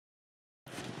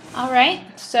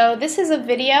Alright, so this is a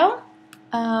video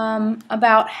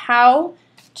about how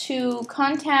to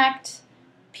contact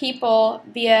people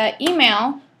via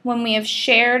email when we have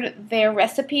shared their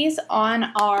recipes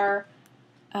on our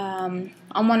on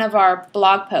one of our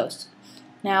blog posts.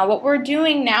 Now what we're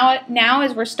doing now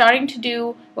is we're starting to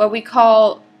do what we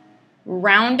call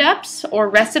roundups or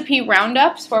recipe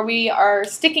roundups, where we are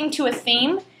sticking to a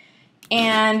theme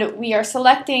and we are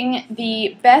selecting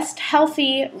the best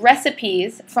healthy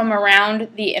recipes from around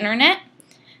the internet.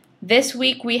 This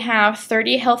week we have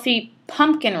 30 healthy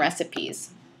pumpkin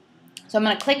recipes. So I'm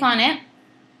going to click on it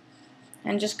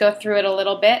and just go through it a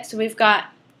little bit. So we've got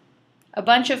a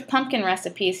bunch of pumpkin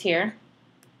recipes here.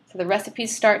 So the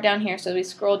recipes start down here. So we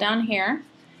scroll down here,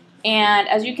 and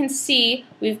as you can see,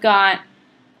 we've got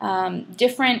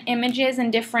different images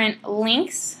and different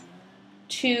links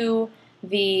to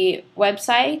the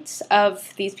websites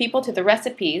of these people, to the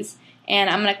recipes, and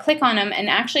I'm going to click on them, and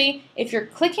actually if you're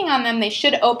clicking on them they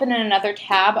should open in another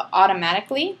tab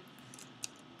automatically.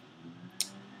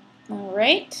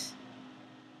 Alright,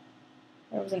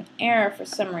 there was an error for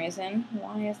some reason.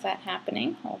 Why is that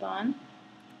happening? Hold on.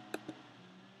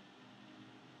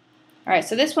 Alright,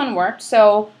 so this one worked,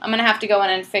 so I'm going to have to go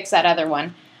in and fix that other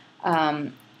one.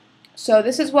 So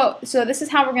this is how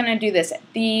we're going to do this.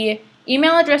 The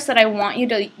email address that I want you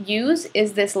to use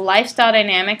is this Lifestyle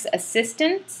Dynamics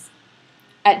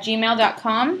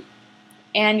assistants@gmail.com,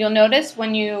 and you'll notice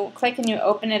when you click and you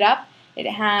open it up, it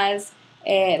has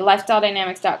a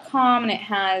lifestyledynamics.com, and it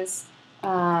has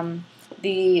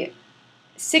the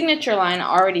signature line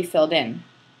already filled in.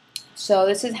 So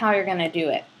this is how you're going to do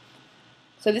it.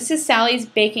 So this is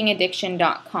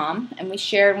sallysbakingaddiction.com, and we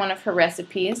shared one of her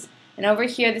recipes. And over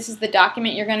here, this is the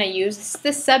document you're going to use. This is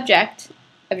the subject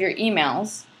of your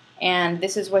emails, and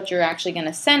this is what you're actually going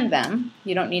to send them.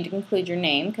 You don't need to include your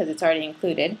name because it's already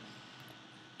included.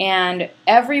 And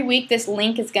every week this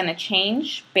link is going to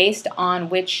change based on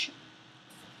which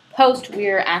post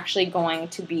we're actually going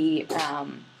to be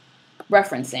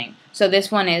referencing. So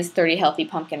this one is 30 healthy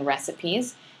pumpkin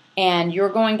recipes, and you're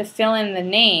going to fill in the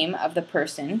name of the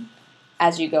person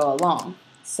as you go along.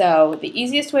 So the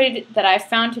easiest way that I've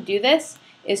found to do this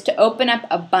is to open up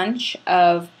a bunch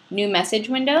of new message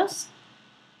windows.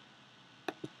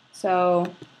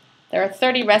 So there are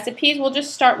 30 recipes. We'll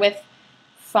just start with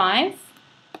 5,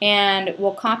 and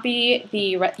we'll copy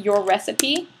your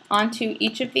recipe onto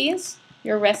each of these,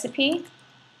 your recipe,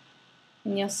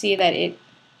 and you'll see that it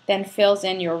then fills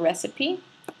in your recipe.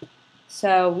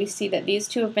 So we see that these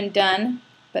 2 have been done,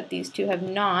 but these 2 have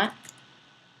not,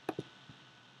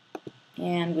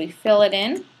 and we fill it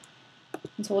in.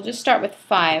 And so we'll just start with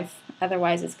 5,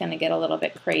 otherwise it's going to get a little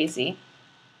bit crazy.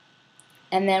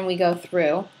 And then we go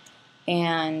through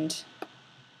and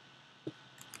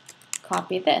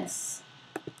copy this.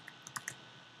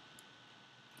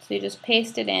 So you just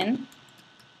paste it in.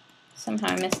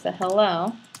 Somehow I missed the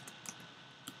hello.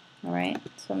 Alright,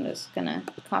 so I'm just going to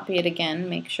copy it again,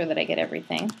 make sure that I get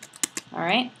everything.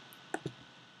 Alright.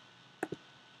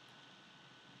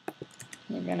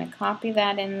 You're going to copy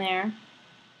that in there.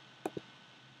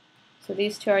 So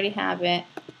these 2 already have it.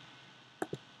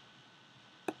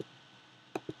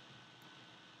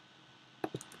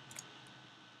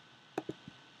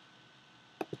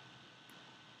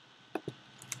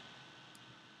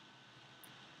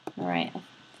 Alright,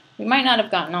 we might not have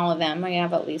gotten all of them. We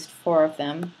have at least 4 of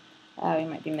them. We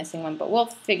might be missing one, but we'll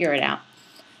figure it out.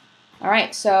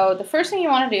 Alright, so the first thing you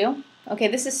want to do, okay,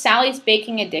 this is Sally's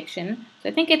Baking Addiction. So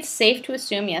I think it's safe to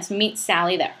assume, yes, meet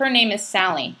Sally, that her name is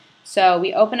Sally. So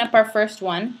we open up our first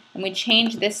one, and we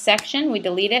change this section. We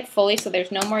delete it fully so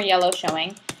there's no more yellow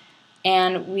showing.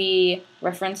 And we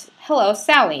reference, hello,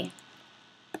 Sally.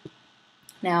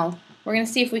 Now, we're going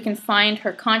to see if we can find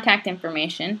her contact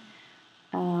information.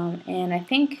 And I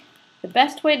think the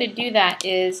best way to do that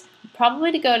is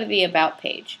probably to go to the About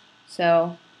page.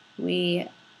 So we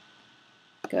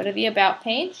go to the About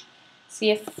page, see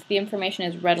if the information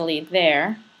is readily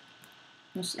there.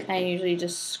 I usually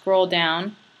just scroll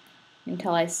down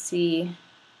until I see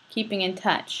keeping in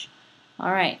touch.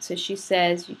 Alright, so she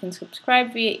says you can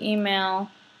subscribe via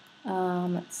email.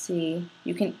 Let's see,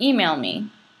 you can email me.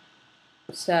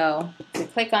 So if we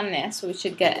click on this, we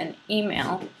should get an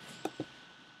email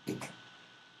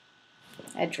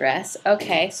address.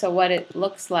 Okay, so what it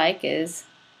looks like is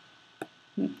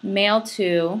mail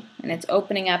to, and it's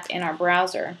opening up in our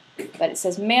browser, but it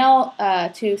says mail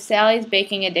to Sally's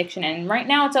Baking Addiction, and right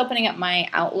now it's opening up my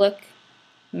Outlook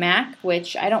Mac,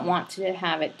 which I don't want to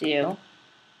have it do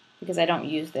because I don't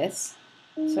use this,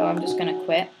 so I'm just going to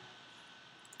quit.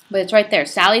 But it's right there,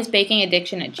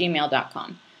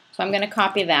 sallysbakingaddiction@gmail.com. So I'm going to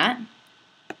copy that,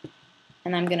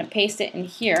 and I'm going to paste it in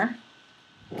here.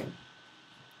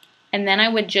 And then I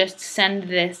would just send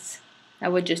this, I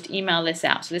would just email this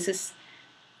out. So this is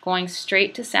going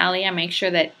straight to Sally. I make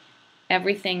sure that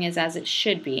everything is as it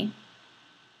should be,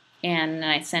 and then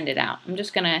I send it out. I'm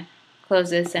just going to close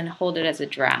this and hold it as a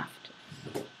draft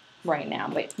right now,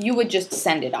 but you would just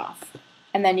send it off.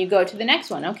 And then you go to the next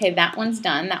one. Okay, that one's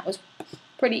done. That was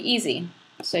pretty easy.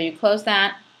 So you close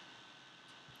that.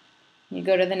 You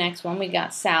go to the next one. We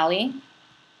got Sally.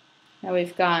 Now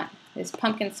we've got this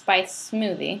pumpkin spice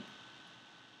smoothie.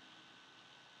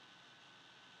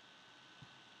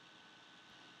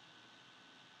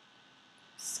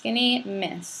 Skinny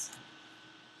Miss.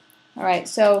 All right,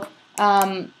 so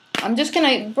I'm just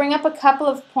going to bring up a couple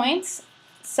of points.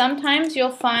 Sometimes you'll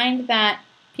find that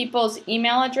people's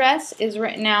email address is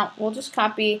written out. We'll just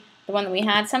copy the one that we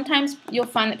had. Sometimes you'll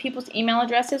find that people's email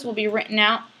addresses will be written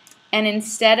out, and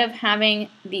instead of having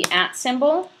the @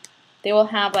 symbol, they will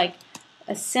have like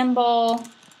a symbol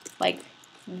like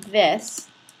this,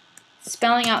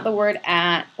 spelling out the word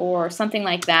 @ or something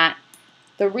like that.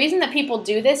 The reason that people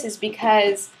do this is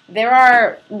because there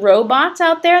are robots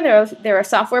out there, there are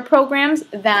software programs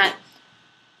that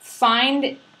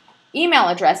find email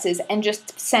addresses and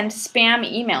just send spam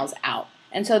emails out.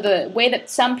 And so the way that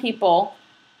some people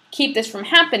keep this from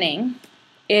happening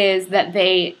is that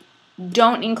they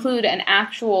don't include an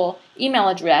actual email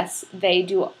address. They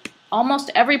do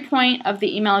almost every point of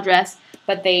the email address,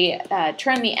 but they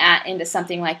turn the @ into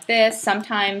something like this.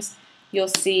 Sometimes you'll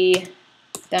see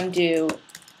them do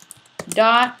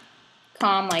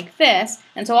 .com like this,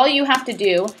 and so all you have to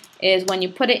do is when you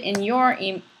put it in your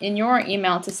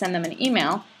email to send them an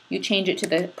email, you change it to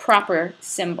the proper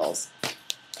symbols,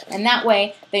 and that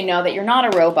way they know that you're not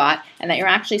a robot and that you're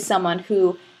actually someone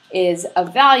who is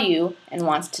of value and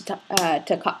wants to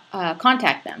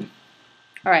contact them.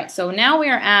 All right, so now we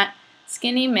are at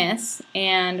Skinny Miss,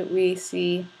 and we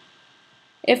see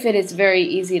if it is very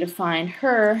easy to find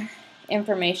her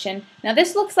information. Now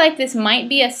this looks like this might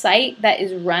be a site that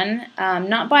is run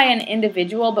not by an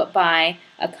individual but by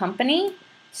a company.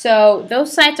 So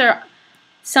those sites are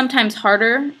sometimes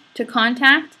harder to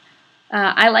contact.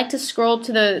 I like to scroll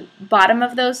to the bottom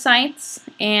of those sites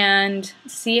and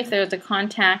see if there's a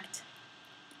contact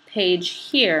page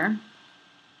here.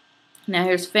 Now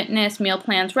here's fitness, meal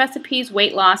plans, recipes,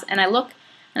 weight loss, and I look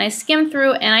and I skim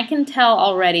through and I can tell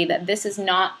already that this is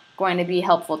not going to be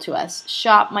helpful to us.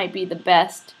 Shop might be the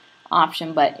best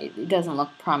option, but it doesn't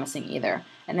look promising either.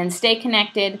 And then stay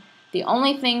connected. The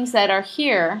only things that are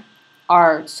here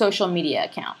are social media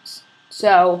accounts.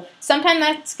 So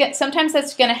sometimes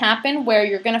that's going to happen where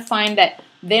you're going to find that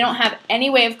they don't have any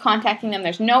way of contacting them.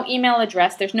 There's no email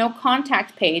address, there's no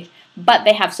contact page, but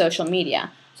they have social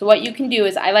media. So what you can do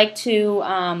is I like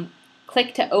to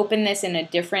click to open this in a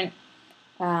different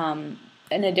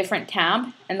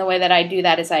tab, and the way that I do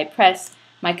that is I press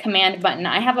my command button.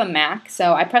 I have a Mac,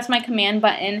 so I press my command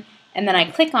button and then I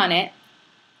click on it.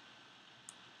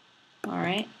 All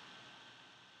right.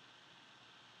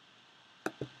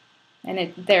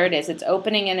 And there it is. It's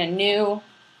opening in a new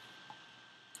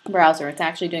browser. It's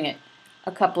actually doing it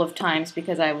a couple of times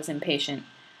because I was impatient.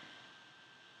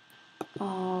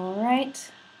 All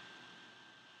right.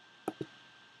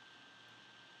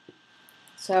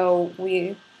 So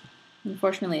we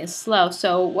unfortunately is slow.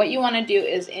 So what you want to do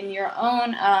is in your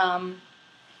own,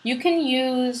 you can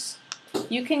use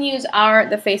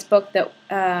the Facebook that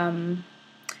I'm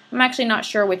actually not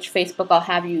sure which Facebook I'll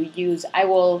have you use. I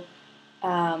will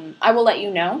let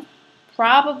you know.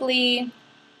 Probably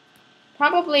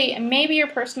maybe your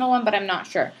personal one, but I'm not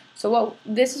sure. So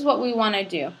this is what we want to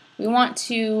do. We want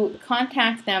to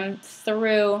contact them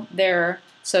through their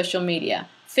social media.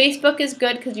 Facebook is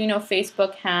good because you know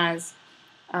Facebook has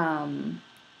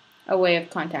a way of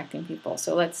contacting people.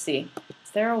 So let's see.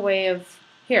 Is there a way of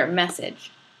here,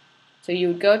 message. So you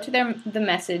would go to the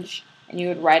message and you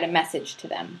would write a message to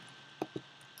them.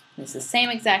 It's the same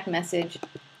exact message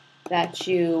that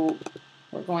you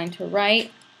were going to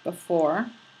write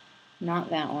before, not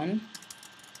that one.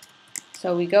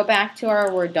 So we go back to our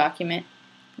Word document,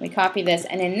 we copy this,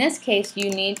 and in this case you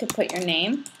need to put your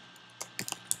name,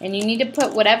 and you need to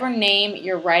put whatever name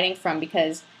you're writing from,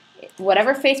 because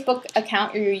whatever Facebook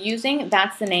account you're using,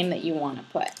 that's the name that you want to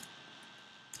put.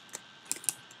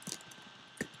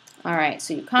 Alright,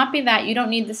 so you copy that. You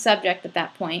don't need the subject at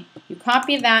that point. You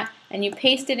copy that and you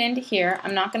paste it into here.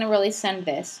 I'm not going to really send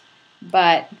this,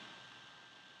 but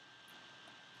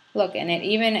look, and it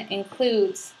even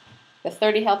includes the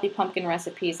 30 healthy pumpkin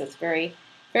recipes. That's very,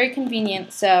 very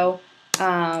convenient. So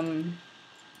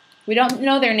we don't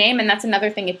know their name, and that's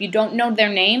another thing. If you don't know their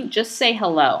name, just say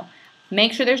hello.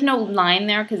 Make sure there's no line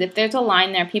there, because if there's a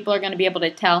line there, people are going to be able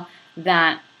to tell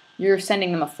that you're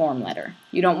sending them a form letter.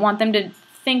 You don't want them to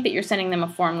think that you're sending them a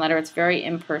form letter. It's very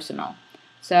impersonal.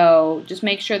 So just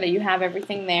make sure that you have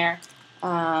everything there.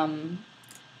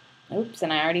 Oops,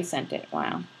 and I already sent it.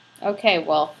 Wow. Okay,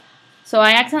 well, so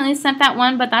I accidentally sent that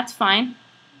one, but that's fine.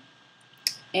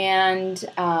 And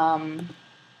so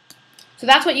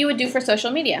that's what you would do for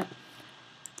social media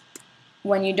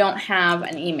when you don't have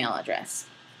an email address.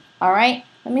 All right,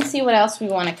 let me see what else we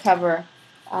want to cover.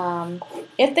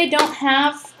 If they don't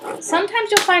have,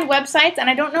 sometimes you'll find websites, and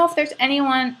I don't know if there's any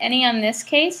on this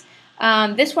case.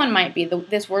 This one might be,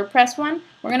 this WordPress one.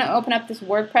 We're going to open up this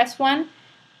WordPress one,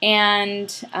 and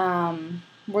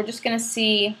we're just going to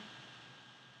see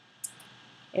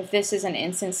if this is an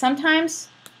instance. Sometimes,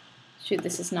 shoot,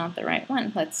 this is not the right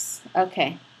one.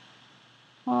 Okay.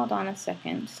 Hold on a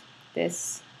second.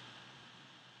 This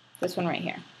one right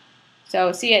here.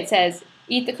 So see, it says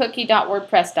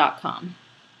eatthecookie.wordpress.com.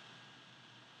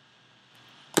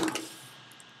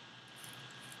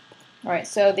 All right,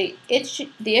 so the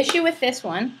issue with this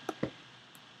one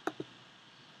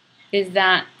is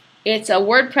that it's a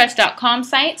WordPress.com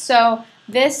site. So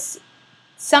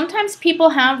sometimes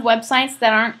people have websites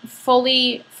that aren't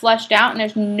fully fleshed out, and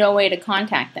there's no way to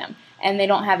contact them, and they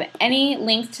don't have any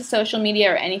links to social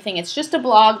media or anything. It's just a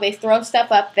blog. They throw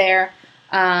stuff up there.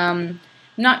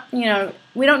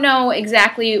 We don't know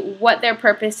exactly what their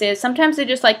purpose is. Sometimes they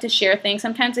just like to share things.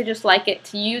 Sometimes they just like it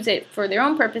to use it for their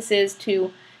own purposes,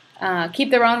 to keep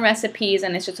their own recipes,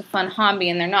 and it's just a fun hobby,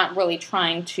 and they're not really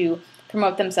trying to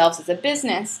promote themselves as a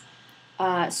business.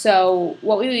 So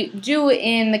what we do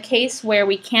in the case where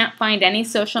we can't find any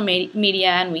social media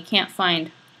and we can't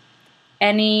find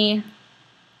any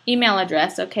email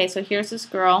address. Okay, so here's this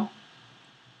girl.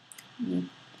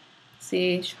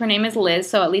 See, her name is Liz,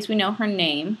 so at least we know her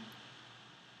name.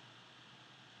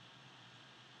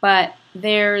 But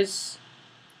there's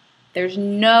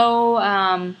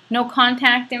no no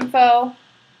contact info,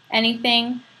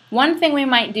 anything. One thing we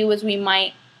might do is we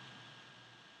might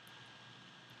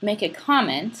make a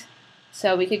comment.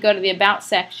 So we could go to the About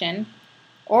section,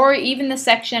 or even the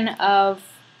section of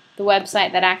the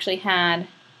website that actually had,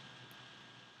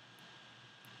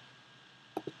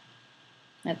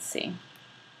 let's see,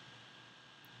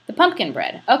 the pumpkin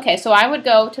bread. Okay, so I would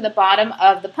go to the bottom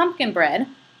of the pumpkin bread,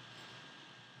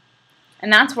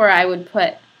 and that's where I would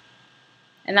put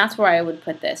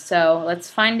this. So let's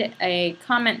find a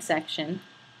comment section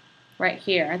right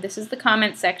here. This is the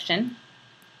comment section.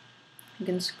 You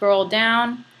can scroll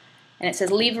down, and it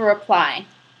says leave a reply.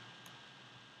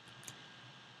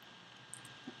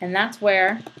 And that's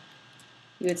where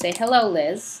you would say, hello,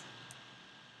 Liz.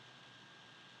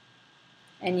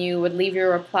 And you would leave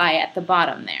your reply at the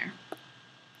bottom there.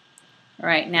 All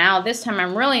right, now this time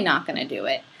I'm really not going to do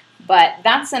it. But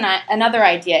that's another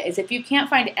idea, is if you can't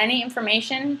find any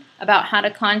information about how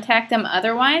to contact them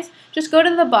otherwise, just go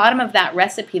to the bottom of that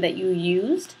recipe that you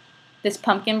used, this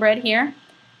pumpkin bread here,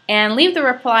 and leave the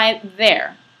reply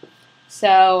there.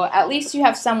 So at least you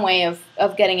have some way of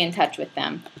getting in touch with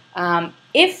them.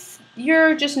 If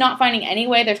you're just not finding any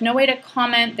way, there's no way to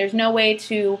comment, there's no way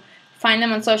to find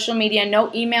them on social media,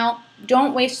 no email,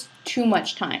 don't waste too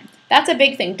much time. That's a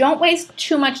big thing. Don't waste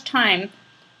too much time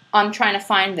on trying to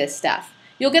find this stuff.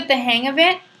 You'll get the hang of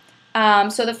it.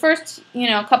 So the first,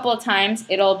 couple of times,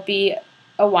 it'll be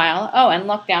a while. Oh, and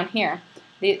look down here.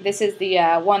 This is the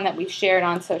one that we shared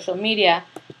on social media,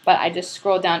 but I just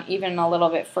scrolled down even a little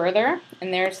bit further,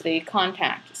 and there's the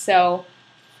contact. So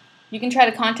you can try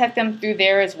to contact them through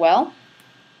there as well.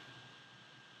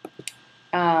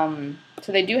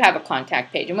 So they do have a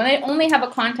contact page. And when they only have a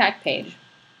contact page,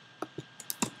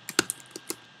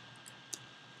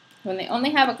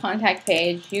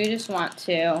 you just want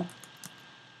to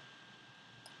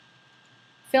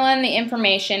fill in the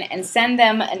information and send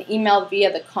them an email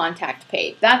via the contact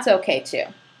page. That's okay too.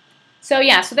 So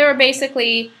yeah, so there are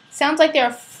basically, sounds like there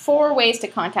are 4 ways to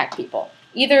contact people.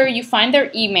 Either you find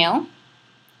their email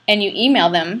and you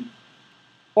email them,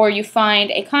 or you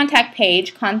find a contact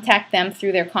page, contact them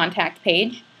through their contact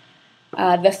page.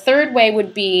 The third way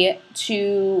would be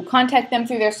to contact them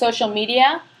through their social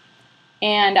media,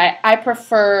 and I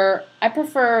prefer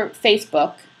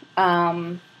Facebook,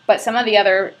 but some of the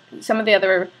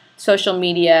other social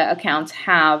media accounts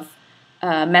have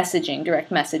messaging,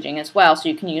 direct messaging as well, so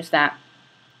you can use that.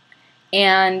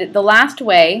 And the last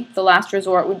way, the last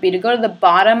resort, would be to go to the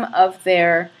bottom of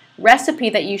their recipe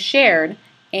that you shared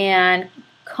and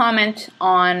comment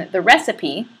on the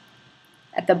recipe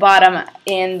at the bottom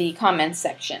in the comments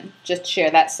section. Just share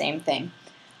that same thing.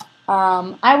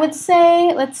 I would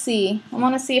say, let's see, I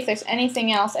want to see if there's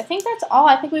anything else. I think that's all.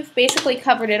 I think we've basically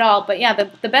covered it all. But yeah,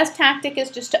 the best tactic is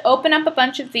just to open up a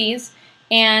bunch of these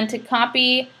and to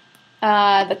copy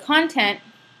the content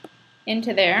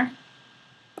into there.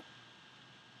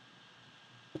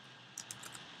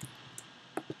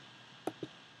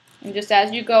 And just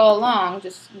as you go along,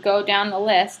 just go down the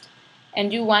list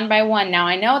and do one by one. Now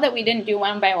I know that we didn't do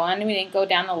one by one, we didn't go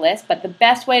down the list, but the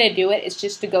best way to do it is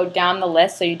just to go down the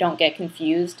list so you don't get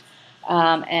confused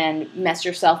and mess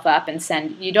yourself up and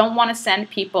send. You don't want to send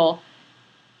people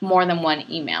more than one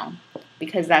email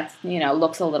because that's,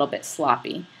 looks a little bit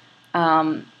sloppy.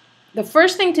 The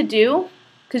first thing to do,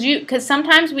 because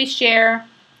sometimes we share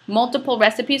multiple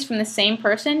recipes from the same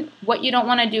person, what you don't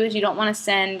want to do is you don't want to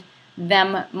send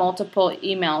them multiple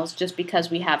emails just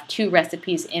because we have 2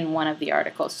 recipes in one of the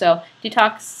articles. So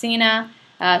Detoxina,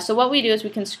 so what we do is we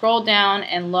can scroll down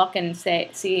and look and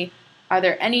see, are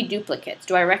there any duplicates?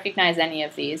 Do I recognize any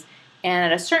of these? And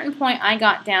at a certain point I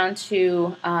got down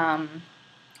to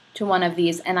one of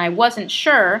these and I wasn't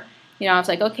sure. I was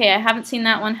like, okay, I haven't seen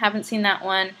that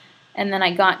one, and then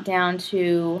I got down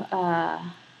to,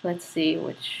 let's see,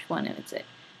 which one is it?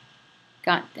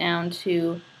 Got down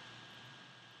to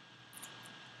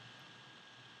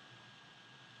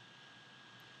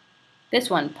this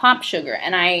one, Pop Sugar,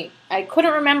 and I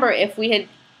couldn't remember if we had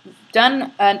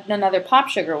done another Pop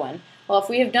Sugar one. Well, if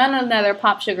we have done another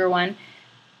Pop Sugar one,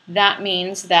 that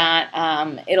means that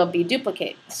it'll be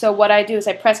duplicate. So what I do is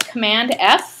I press Command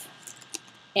F,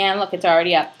 and look, it's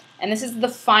already up. And this is the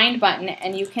Find button,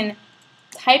 and you can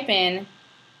type in.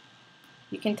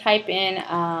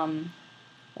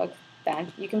 Look, that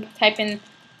you can type in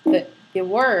the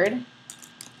word.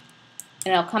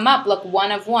 And it'll come up, look,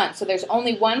 1 of 1. So there's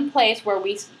only one place where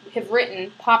we have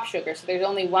written Pop Sugar. So there's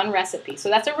only one recipe. So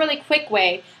that's a really quick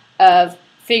way of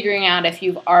figuring out if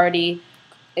you've already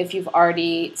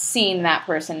seen that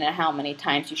person and how many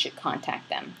times you should contact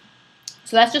them.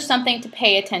 So that's just something to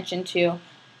pay attention to.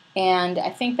 And I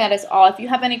think that is all. If you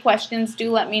have any questions, do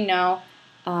let me know.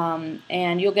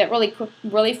 And you'll get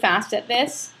really fast at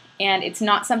this. And it's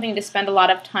not something to spend a lot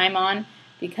of time on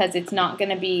because it's not going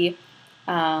to be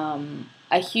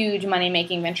a huge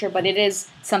money-making venture, but it is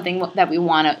something that we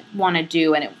want to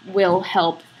do, and it will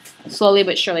help slowly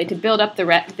but surely to build up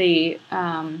the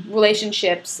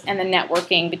relationships and the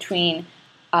networking between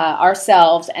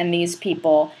ourselves and these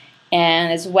people,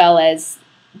 and as well as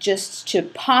just to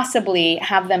possibly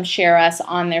have them share us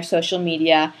on their social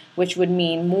media, which would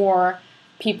mean more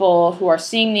people who are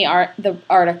seeing the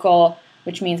article,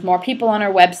 which means more people on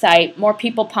our website, more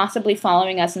people possibly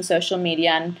following us in social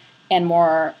media, and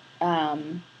more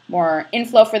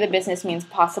inflow for the business means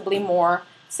possibly more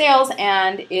sales,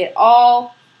 and it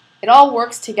all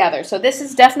works together. So this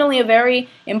is definitely a very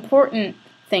important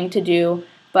thing to do,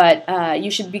 but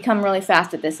you should become really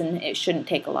fast at this, and it shouldn't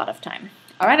take a lot of time.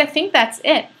 All right, I think that's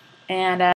it. And